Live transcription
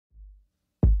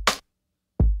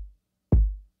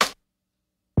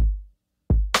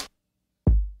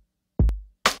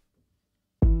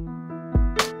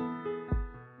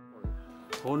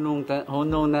hunong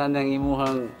na nang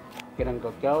imuhang kinang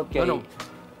kaut kay. Ano?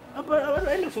 Apa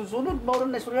ay sunod mao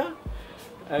na istorya.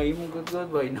 Ay imong kaut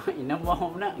ba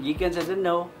inamaw na gikan sa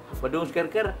tunaw. Padung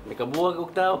karkar nakabuwag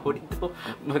og tao dito.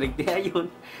 Marigti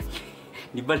ayon.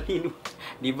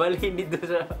 Dibalhin dito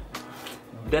sa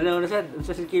danaw na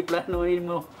sa sige plano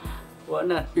mo. Wa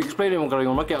na. Explain mo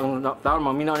kayo man kay ang taon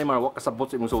mamina ni marwa kasabot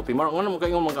sa imong sulti. Mar ngano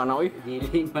kayo man kana oy?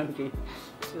 Dili man kay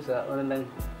sa una lang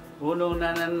unong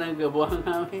nanan nagabuang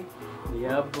namin.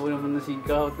 Niya po naman na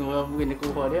sigaw at mga po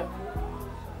kinakuha niya.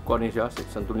 Kuha niya siya, si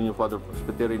Santo Niño Father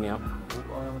Presbytery niya.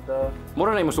 Buka naman ta.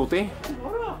 Mura na yung sulti?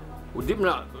 Mura.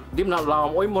 Di na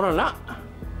lang, oy, mura na.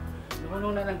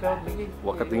 Unong na lang kawag lagi.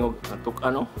 Waka tingog, antok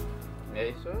ano?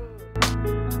 Yes, sir.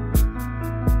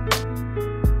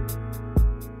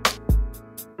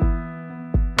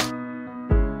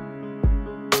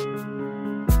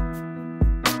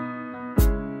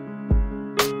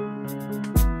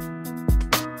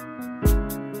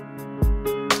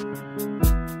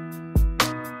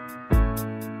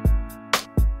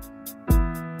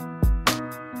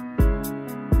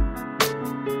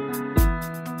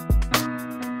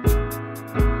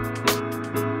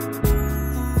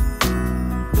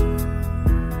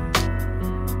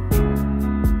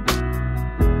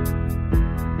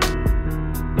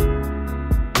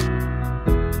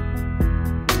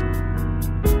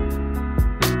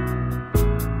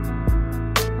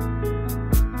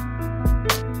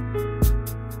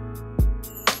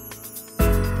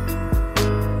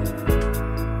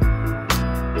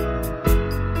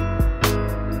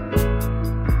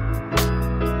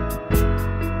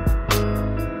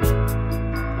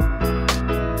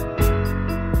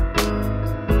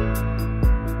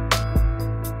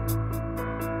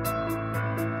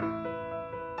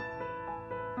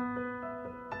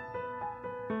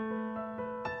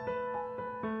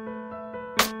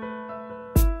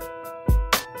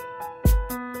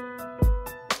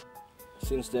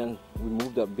 Since then, we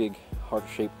moved that big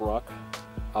heart-shaped rock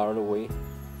out of the way,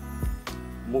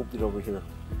 moved it over here.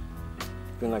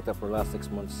 It's been like that for the last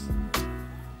 6 months.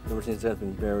 Ever since then, it's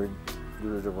been buried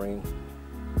due to the rain.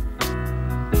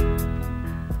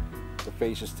 The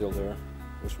face is still there,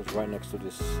 which was right next to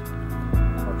this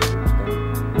heart-shaped stone.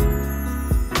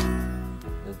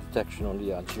 The detection on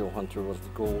the IJA hunter was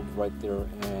the gold right there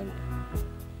and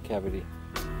cavity.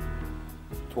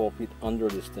 12 feet under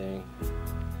this thing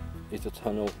is the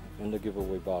tunnel in the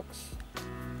giveaway box.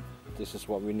 This is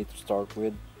what we need to start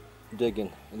with, digging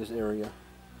in this area.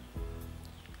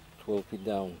 12 feet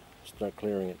down, start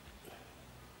clearing it.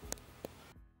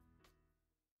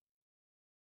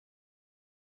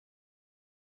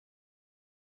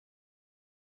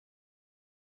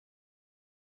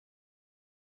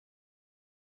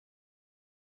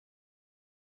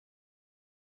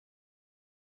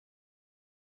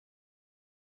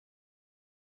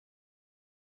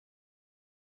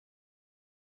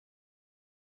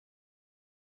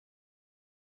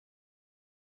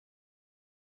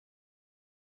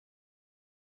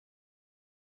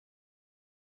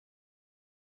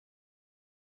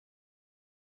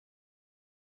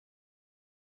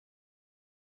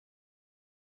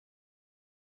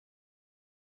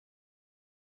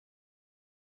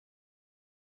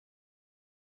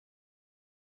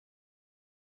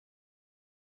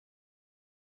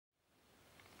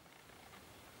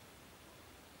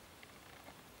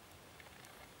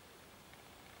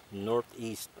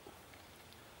 Northeast,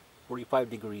 45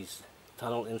 degrees,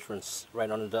 tunnel entrance right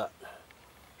on the dot.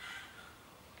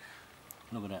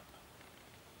 Look at that.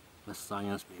 That's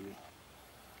science, baby.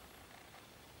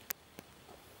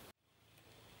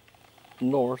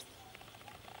 North,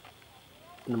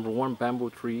 number 1 bamboo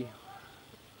tree,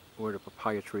 where the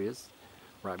papaya tree is.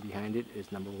 Right behind it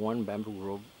is number 1 bamboo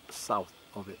grove south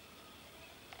of it.